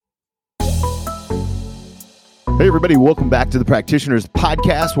Hey, everybody, welcome back to the Practitioners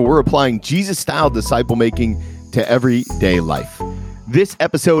Podcast, where we're applying Jesus-style disciple making to everyday life. This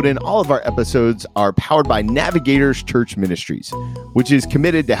episode and all of our episodes are powered by Navigators Church Ministries, which is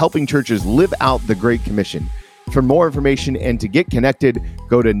committed to helping churches live out the Great Commission. For more information and to get connected,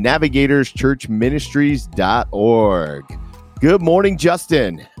 go to navigatorschurchministries.org. Good morning,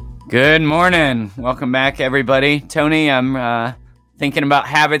 Justin. Good morning. Welcome back, everybody. Tony, I'm thinking about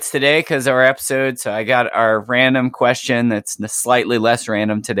habits today because of our episode. So I got our random question that's slightly less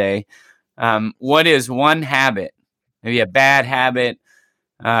random today. What is one habit, maybe a bad habit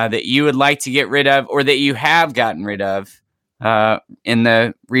that you would like to get rid of or that you have gotten rid of in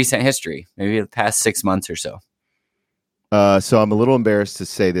the recent history, maybe the past 6 months or so? So I'm a little embarrassed to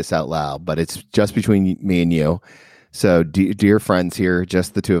say this out loud, but it's just between me and you. So dear friends here,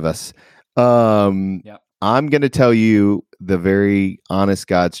 just the two of us. Yep. I'm going to tell you the very honest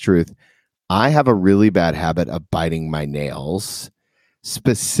God's truth. I have a really bad habit of biting my nails,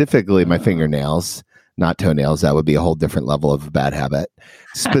 specifically my fingernails, not toenails. That would be a whole different level of a bad habit.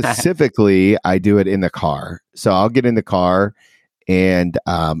 Specifically, I do it in the car. So I'll get in the car and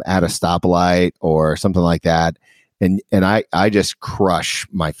at a stoplight or something like that. And I just crush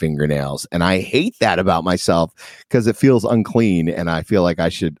my fingernails. And I hate that about myself because it feels unclean. And I feel like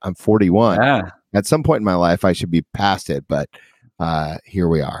I'm 41. Yeah. At some point in my life, I should be past it, but here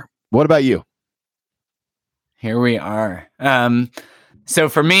we are. What about you? Here we are. So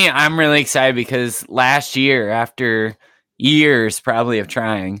for me, I'm really excited because last year, after years probably of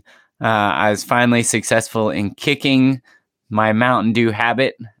trying, I was finally successful in kicking my Mountain Dew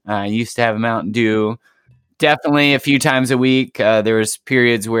habit. I used to have a Mountain Dew definitely a few times a week. There was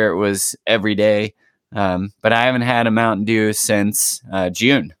periods where it was every day, but I haven't had a Mountain Dew since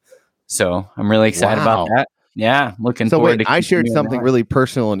June. So I'm really excited about that. Yeah, looking forward to. I shared something really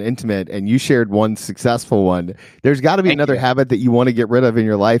personal and intimate, and you shared one successful one. There's got to be another habit that you want to get rid of in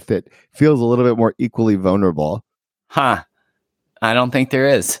your life that feels a little bit more equally vulnerable. I don't think there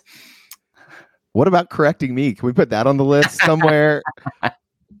is. What about correcting me? Can we put that on the list somewhere?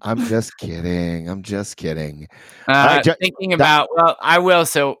 I'm just kidding. Thinking about, well, I will.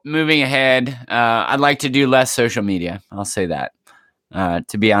 So moving ahead, I'd like to do less social media. I'll say that.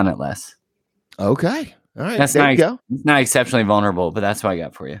 To be on it less. Okay. All right. That's not, it's not exceptionally vulnerable, but that's what I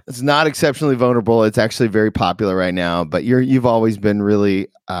got for you. It's not exceptionally vulnerable. It's actually very popular right now, but you've always been really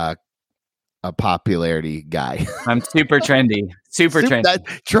a popularity guy. I'm super trendy.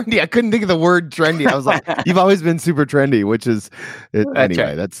 Trendy. Trendy. I couldn't think of the word trendy. I was like, you've always been super trendy, which is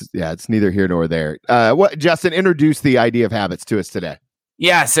anyway. Right. It's neither here nor there. Justin, introduce the idea of habits to us today.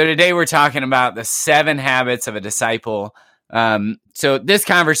 Yeah. So today we're talking about the 7 habits of a disciple. So this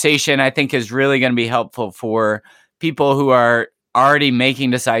conversation, I think, is really going to be helpful for people who are already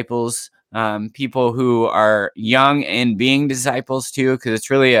making disciples, people who are young and being disciples too, because it's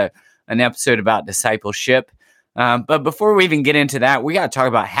really an episode about discipleship. But before we even get into that, we got to talk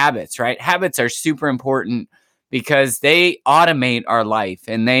about habits, right? Habits are super important because they automate our life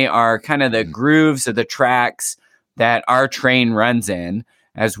and they are kind of the grooves of the tracks that our train runs in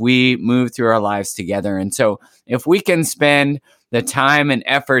as we move through our lives together. And so if we can spend the time and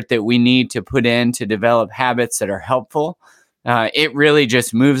effort that we need to put in to develop habits that are helpful, it really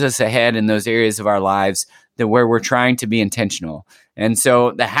just moves us ahead in those areas of our lives where we're trying to be intentional. And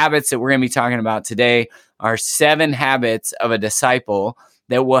so the habits that we're going to be talking about today are 7 habits of a disciple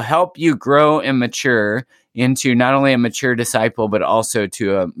that will help you grow and mature into not only a mature disciple, but also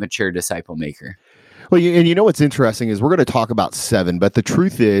to a mature disciple maker. Well, and you know what's interesting is we're going to talk about 7, but the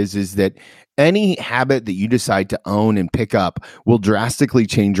truth is that any habit that you decide to own and pick up will drastically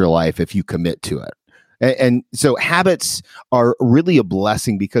change your life if you commit to it. And so habits are really a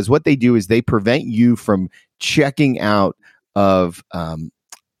blessing because what they do is they prevent you from checking out of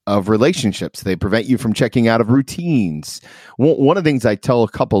relationships. They prevent you from checking out of routines. One of the things I tell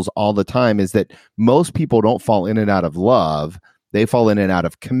couples all the time is that most people don't fall in and out of love. They fall in and out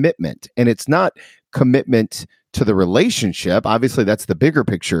of commitment. And it's not commitment to the relationship. Obviously, that's the bigger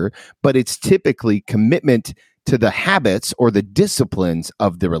picture, but it's typically commitment to the habits or the disciplines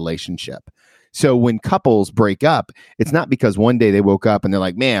of the relationship. So when couples break up, it's not because one day they woke up and they're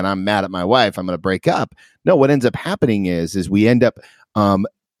like, man, I'm mad at my wife, I'm going to break up. No, what ends up happening is we end up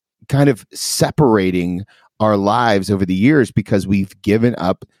kind of separating our lives over the years because we've given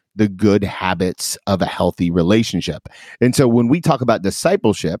up the good habits of a healthy relationship. And so when we talk about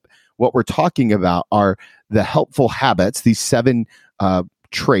discipleship, what we're talking about are the helpful habits, these 7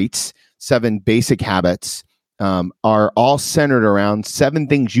 traits, 7 basic habits are all centered around 7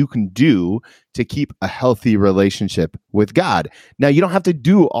 things you can do to keep a healthy relationship with God. Now, you don't have to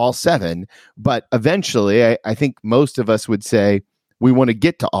do all 7, but eventually, I think most of us would say we want to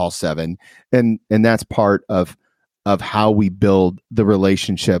get to all 7, and that's part of how we build the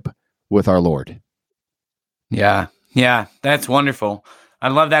relationship with our Lord. Yeah, that's wonderful. I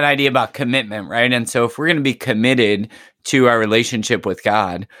love that idea about commitment, right? And so if we're going to be committed to our relationship with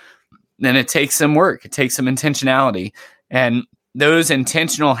God, then it takes some work. It takes some intentionality. And those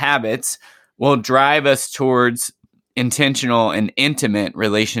intentional habits will drive us towards intentional and intimate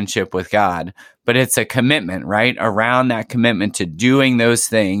relationship with God. But it's a commitment, right? Around that commitment to doing those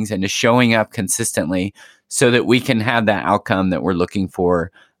things and to showing up consistently so that we can have that outcome that we're looking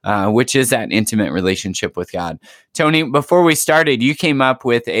for, which is that intimate relationship with God. Tony, before we started, you came up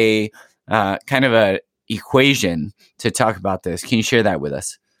with a kind of a equation to talk about this. Can you share that with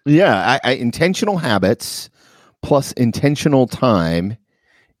us? Yeah, intentional habits plus intentional time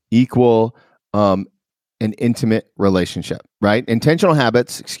equal an intimate relationship, right? Intentional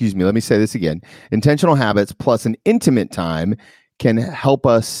habits, let me say this again. Intentional habits plus an intimate time can help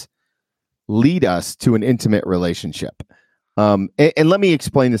us lead us to an intimate relationship. And let me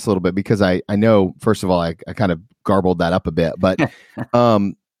explain this a little bit, because I know, first of all, I kind of garbled that up a bit, but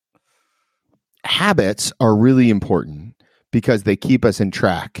habits are really important because they keep us in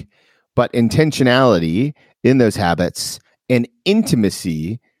track. But intentionality in those habits and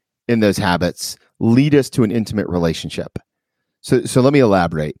intimacy in those habits lead us to an intimate relationship. So let me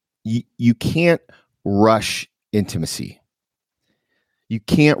elaborate. You can't rush intimacy. You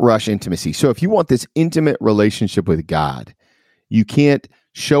can't rush intimacy. So if you want this intimate relationship with God, you can't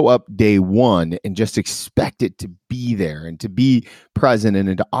show up day one and just expect it to be there and to be present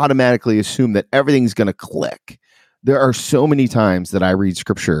and to automatically assume that everything's going to click. There are so many times that I read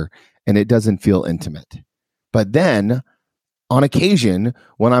scripture and it doesn't feel intimate. But then on occasion,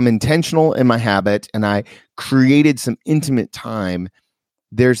 when I'm intentional in my habit and I created some intimate time,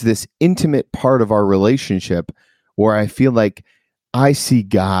 there's this intimate part of our relationship where I feel like I see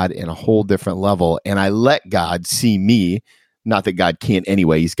God in a whole different level, and I let God see me. Not that God can't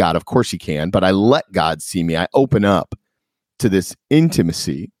anyway. He's God. Of course he can. But I let God see me. I open up to this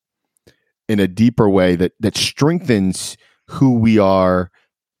intimacy in a deeper way that strengthens who we are,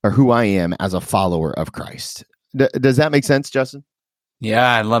 or who I am as a follower of Christ. Does that make sense, Justin?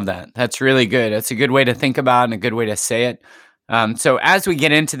 Yeah, I love that. That's really good. That's a good way to think about and a good way to say it. So as we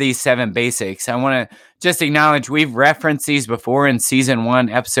get into these 7 basics, I want to just acknowledge we've referenced these before in season 1,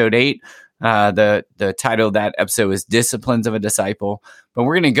 episode 8. The title of that episode is Disciplines of a Disciple. But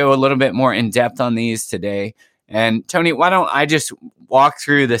we're going to go a little bit more in depth on these today. And Tony, why don't I just walk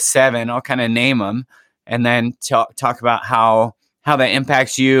through the 7? I'll kind of name them and then talk about how that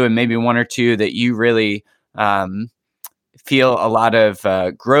impacts you, and maybe 1 or 2 that you really feel a lot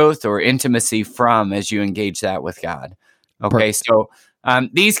of growth or intimacy from as you engage that with God. Okay, so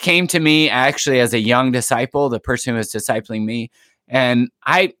these came to me actually as a young disciple, the person who was discipling me. And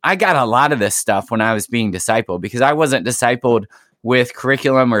I got a lot of this stuff when I was being discipled, because I wasn't discipled with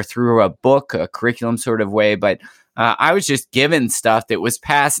curriculum or through a book, a curriculum sort of way, but I was just given stuff that was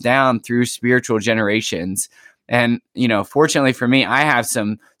passed down through spiritual generations. And, fortunately for me, I have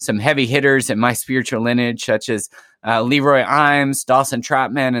some heavy hitters in my spiritual lineage, such as Leroy Imes, Dawson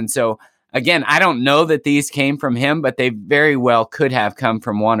Trotman. And so, again, I don't know that these came from him, but they very well could have come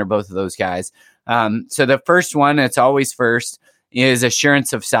from one or both of those guys. So the first one, it's always first, is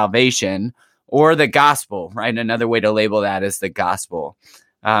assurance of salvation, or the gospel, right? Another way to label that is the gospel.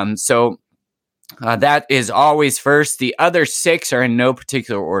 So that is always first. The other 6 are in no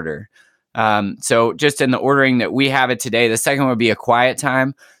particular order. So just in the ordering that we have it today, the second would be a quiet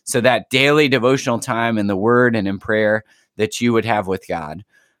time. So that daily devotional time in the word and in prayer that you would have with God.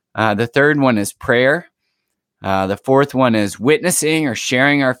 The third one is prayer. The fourth one is witnessing or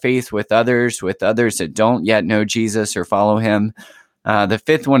sharing our faith with others that don't yet know Jesus or follow him. The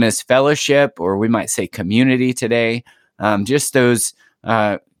fifth one is fellowship, or we might say community today. Just those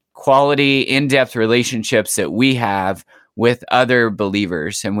quality, in-depth relationships that we have with other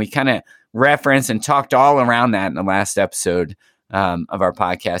believers. And we kind of referenced and talked all around that in the last episode of our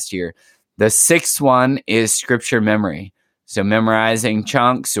podcast here. The sixth one is scripture memory. So memorizing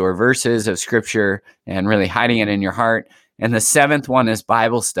chunks or verses of scripture and really hiding it in your heart. And the seventh one is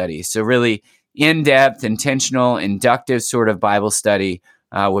Bible study. So really in-depth, intentional, inductive sort of Bible study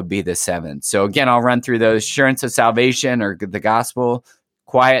would be the seventh. So again, I'll run through those: assurance of salvation or the gospel,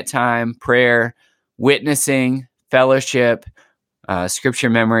 quiet time, prayer, witnessing, fellowship, scripture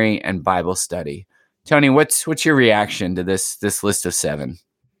memory, and Bible study. Tony, what's your reaction to this list of 7?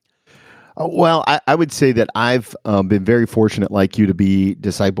 Well, I would say that I've been very fortunate, like you, to be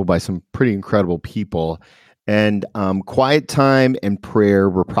discipled by some pretty incredible people. And quiet time and prayer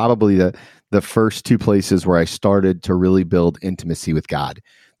were probably the first two places where I started to really build intimacy with God.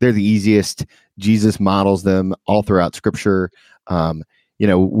 They're the easiest. Jesus models them all throughout Scripture.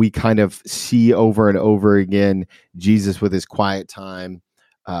 We kind of see over and over again Jesus with his quiet time.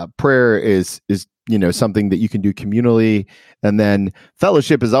 Prayer is something that you can do communally, and then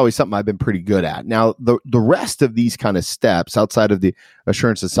fellowship is always something I've been pretty good at. Now, the rest of these kind of steps outside of the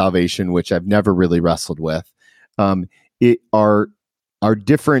assurance of salvation, which I've never really wrestled with, it are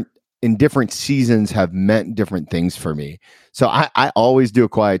different in different seasons, have meant different things for me. So I always do a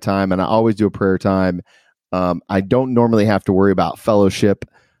quiet time, and I always do a prayer time. I don't normally have to worry about fellowship.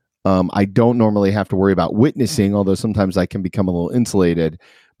 I don't normally have to worry about witnessing, although sometimes I can become a little insulated.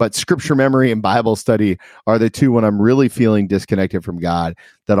 But scripture memory and Bible study are the two when I'm really feeling disconnected from God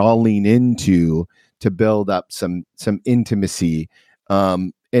that I'll lean into to build up some intimacy.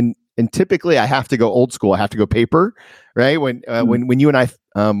 And typically I have to go old school. I have to go paper, right? When you and I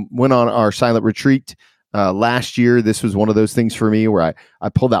went on our silent retreat last year, this was one of those things for me where I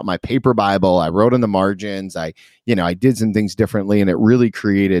pulled out my paper Bible. I wrote in the margins. I did some things differently, and it really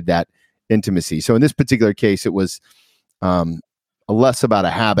created that intimacy. So in this particular case, it was less about a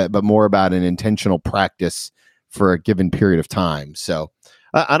habit, but more about an intentional practice for a given period of time. So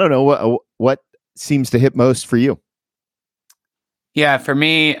I don't know what seems to hit most for you. Yeah, for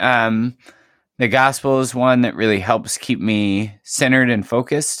me, the gospel is one that really helps keep me centered and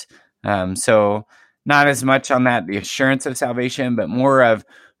focused. So not as much on the assurance of salvation, but more of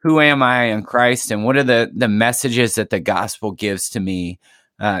who am I in Christ and what are the messages that the gospel gives to me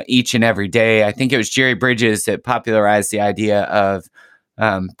each and every day. I think it was Jerry Bridges that popularized the idea of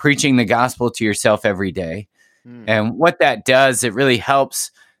preaching the gospel to yourself every day. And what that does, it really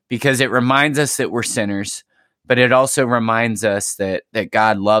helps because it reminds us that we're sinners, but it also reminds us that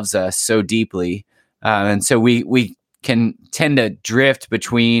God loves us so deeply. And so we can tend to drift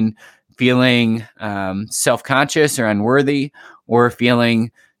between feeling self-conscious or unworthy, or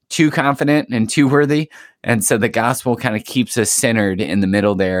feeling too confident and too worthy. And so the gospel kind of keeps us centered in the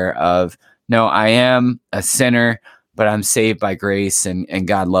middle there of, no, I am a sinner, but I'm saved by grace, and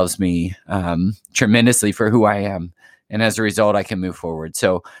God loves me tremendously for who I am. And as a result, I can move forward.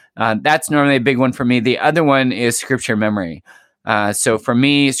 So that's normally a big one for me. The other one is scripture memory. So for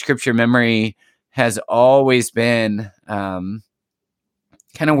me, scripture memory has always been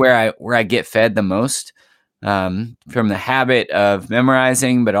kind of where I get fed the most, from the habit of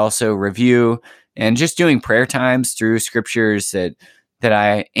memorizing, but also review and just doing prayer times through scriptures that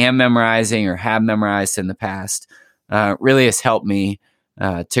I am memorizing or have memorized in the past. Really has helped me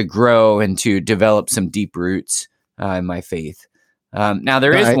to grow and to develop some deep roots in my faith. Now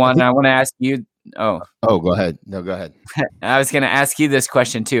there is one I want to ask you. Oh, go ahead. No, go ahead. I was going to ask you this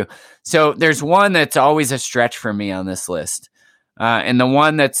question too. So there's one that's always a stretch for me on this list. And the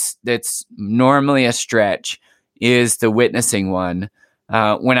one that's normally a stretch is the witnessing one.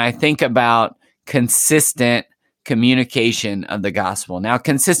 When I think about consistent communication of the gospel. Now,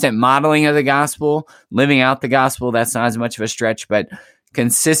 consistent modeling of the gospel, living out the gospel, that's not as much of a stretch, but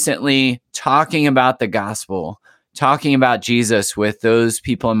consistently talking about the gospel, talking about Jesus with those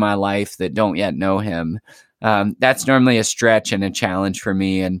people in my life that don't yet know him. That's normally a stretch and a challenge for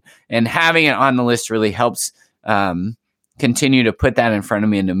me. And having it on the list really helps continue to put that in front of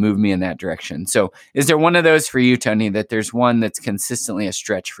me and to move me in that direction. So is there one of those for you, Tony, that there's one that's consistently a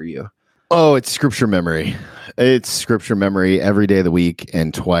stretch for you? Oh, it's scripture memory. It's scripture memory every day of the week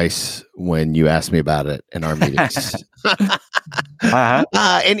and twice when you ask me about it in our meetings. And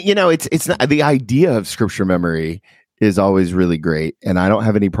it's not, the idea of scripture memory is always really great, and I don't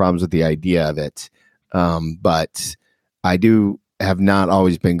have any problems with the idea of it. But I have not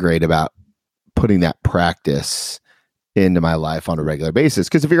always been great about putting that practice into my life on a regular basis.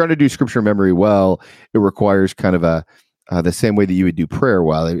 Because if you're going to do scripture memory well, it requires kind of the same way that you would do prayer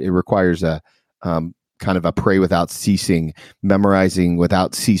well. It requires a kind of a pray without ceasing, memorizing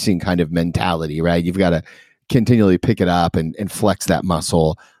without ceasing kind of mentality, right? You've got to continually pick it up and flex that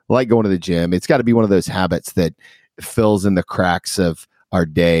muscle, like going to the gym. It's got to be one of those habits that fills in the cracks of our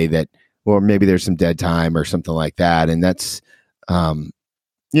day that, or maybe there's some dead time or something like that. And that's,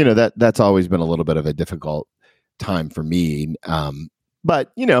 that's always been a little bit of a difficult time for me.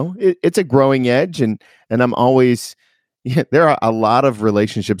 But it's a growing edge, and I'm always, there are a lot of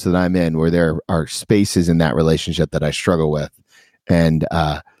relationships that I'm in where there are spaces in that relationship that I struggle with. And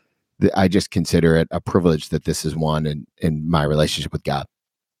I just consider it a privilege that this is one in my relationship with God.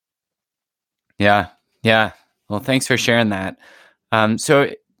 Yeah. Well, thanks for sharing that. So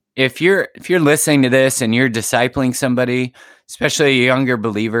if you're listening to this and you're discipling somebody, especially a younger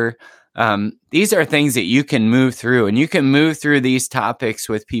believer, these are things that you can move through, and you can move through these topics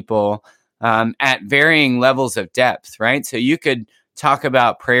with people at varying levels of depth, right? So you could talk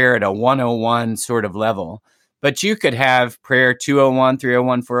about prayer at a 101 sort of level, but you could have prayer 201,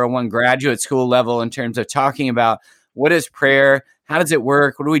 301, 401 graduate school level in terms of talking about what is prayer, how does it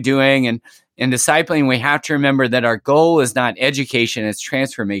work, what are we doing, and in discipling, we have to remember that our goal is not education, it's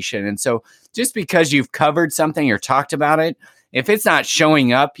transformation. And so just because you've covered something or talked about it, if it's not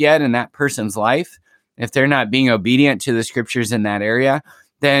showing up yet in that person's life, if they're not being obedient to the scriptures in that area,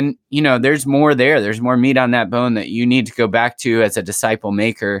 then, there's more there. There's more meat on that bone that you need to go back to as a disciple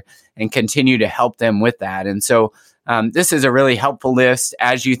maker and continue to help them with that. And so this is a really helpful list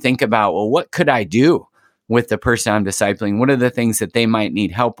as you think about, well, what could I do with the person I'm discipling? What are the things that they might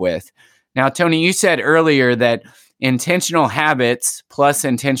need help with? Now, Tony, you said earlier that intentional habits plus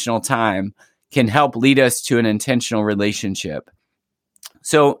intentional time can help lead us to an intentional relationship.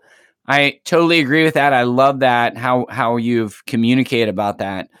 So I totally agree with that. I love that, how you've communicated about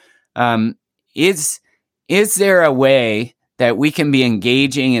that. Is there a way that we can be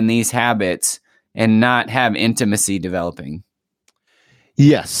engaging in these habits and not have intimacy developing?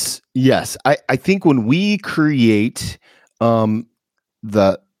 Yes. I think when we create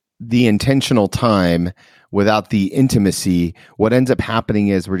the intentional time without the intimacy, what ends up happening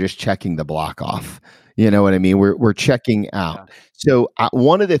is we're just checking the block off. You know what I mean? We're checking out. Yeah. So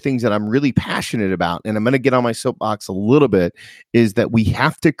one of the things that I'm really passionate about, and I'm going to get on my soapbox a little bit, is that we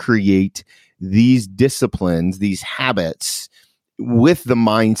have to create these disciplines, these habits with the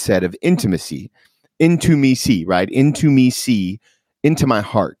mindset of intimacy. Into me see, right? Into me see, into my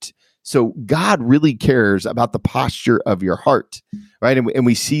heart. So God really cares about the posture of your heart, right? And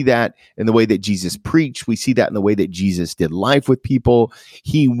we see that in the way that Jesus preached. We see that in the way that Jesus did life with people.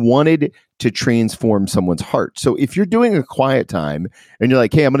 He wanted to transform someone's heart. So if you're doing a quiet time and you're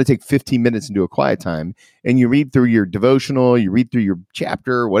like, hey, I'm going to take 15 minutes and do a quiet time, and you read through your devotional, you read through your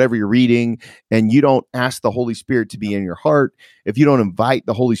chapter, whatever you're reading, and you don't ask the Holy Spirit to be in your heart, if you don't invite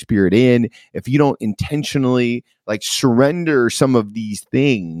the Holy Spirit in, if you don't intentionally surrender some of these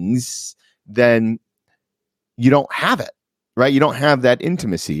things, then you don't have it, right? You don't have that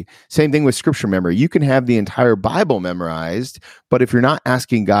intimacy. Same thing with scripture memory. You can have the entire Bible memorized, but if you're not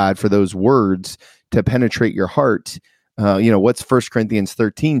asking God for those words to penetrate your heart, what's 1 Corinthians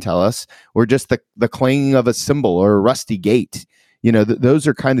 13 tell us? Or just the clanging of a cymbal or a rusty gate. Those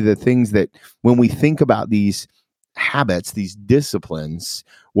are kind of the things that when we think about these habits, these disciplines,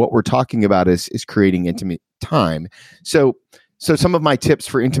 what we're talking about is creating intimate time. So some of my tips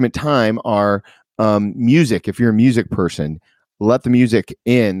for intimate time are music. If you're a music person, let the music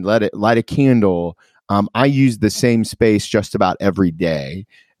in, light a candle. I use the same space just about every day.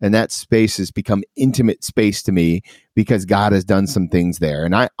 And that space has become intimate space to me because God has done some things there.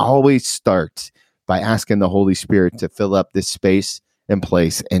 And I always start by asking the Holy Spirit to fill up this space and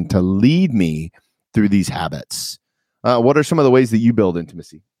place and to lead me through these habits. What are some of the ways that you build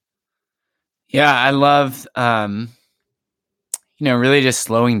intimacy? Yeah, I love, really just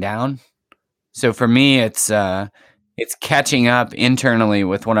slowing down. So for me, it's catching up internally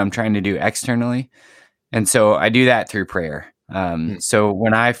with what I'm trying to do externally. And so I do that through prayer. So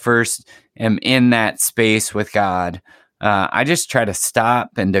when I first am in that space with God, I just try to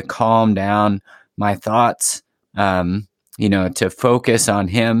stop and to calm down my thoughts, to focus on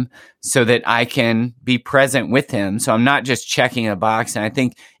Him so that I can be present with Him. So I'm not just checking a box. And I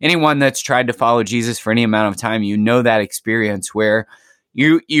think anyone that's tried to follow Jesus for any amount of time, that experience where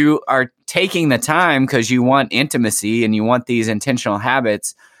you are taking the time because you want intimacy and you want these intentional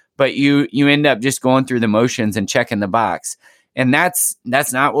habits, but you end up just going through the motions and checking the box. And that's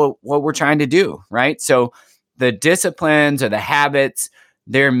not what we're trying to do, right? So the disciplines or the habits,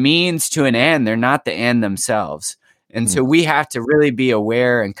 they're means to an end. They're not the end themselves. And so we have to really be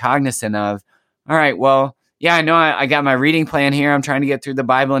aware and cognizant of, all right, well, yeah, I know I got my reading plan here. I'm trying to get through the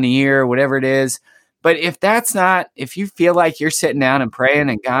Bible in a year, whatever it is. But if you feel like you're sitting down and praying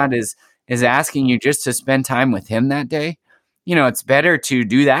and God is asking you just to spend time with Him that day, it's better to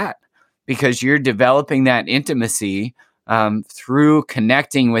do that because you're developing that intimacy through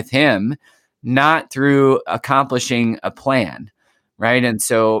connecting with Him, not through accomplishing a plan. Right. And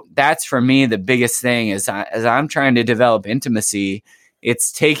so that's for me, the biggest thing is as I'm trying to develop intimacy,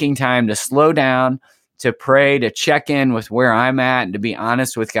 it's taking time to slow down, to pray, to check in with where I'm at and to be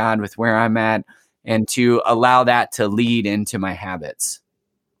honest with God with where I'm at and to allow that to lead into my habits.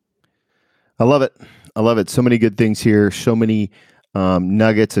 I love it. So many good things here. So many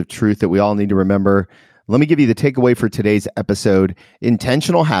nuggets of truth that we all need to remember. Let me give you the takeaway for today's episode.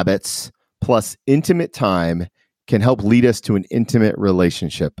 Intentional habits plus intimate time can help lead us to an intimate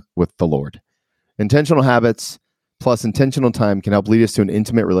relationship with the Lord. Intentional habits plus intentional time can help lead us to an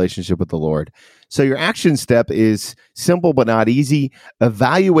intimate relationship with the Lord. So your action step is simple but not easy.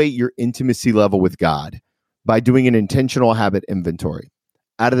 Evaluate your intimacy level with God by doing an intentional habit inventory.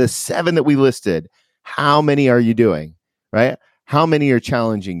 Out of the 7 that we listed, how many are you doing, right? How many are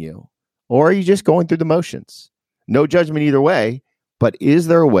challenging you? Or are you just going through the motions? No judgment either way, but is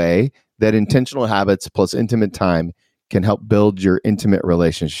there a way that intentional habits plus intimate time can help build your intimate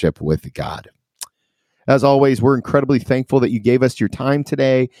relationship with God? As always, we're incredibly thankful that you gave us your time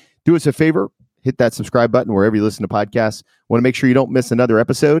today. Do us a favor, hit that subscribe button wherever you listen to podcasts. Want to make sure you don't miss another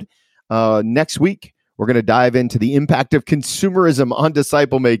episode. Next week, we're going to dive into the impact of consumerism on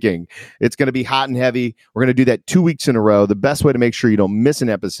disciple making. It's going to be hot and heavy. We're going to do that 2 weeks in a row. The best way to make sure you don't miss an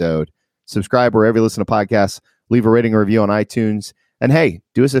episode, subscribe wherever you listen to podcasts, leave a rating or review on iTunes. And hey,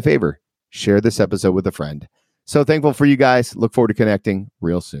 do us a favor, share this episode with a friend. So thankful for you guys. Look forward to connecting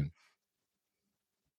real soon.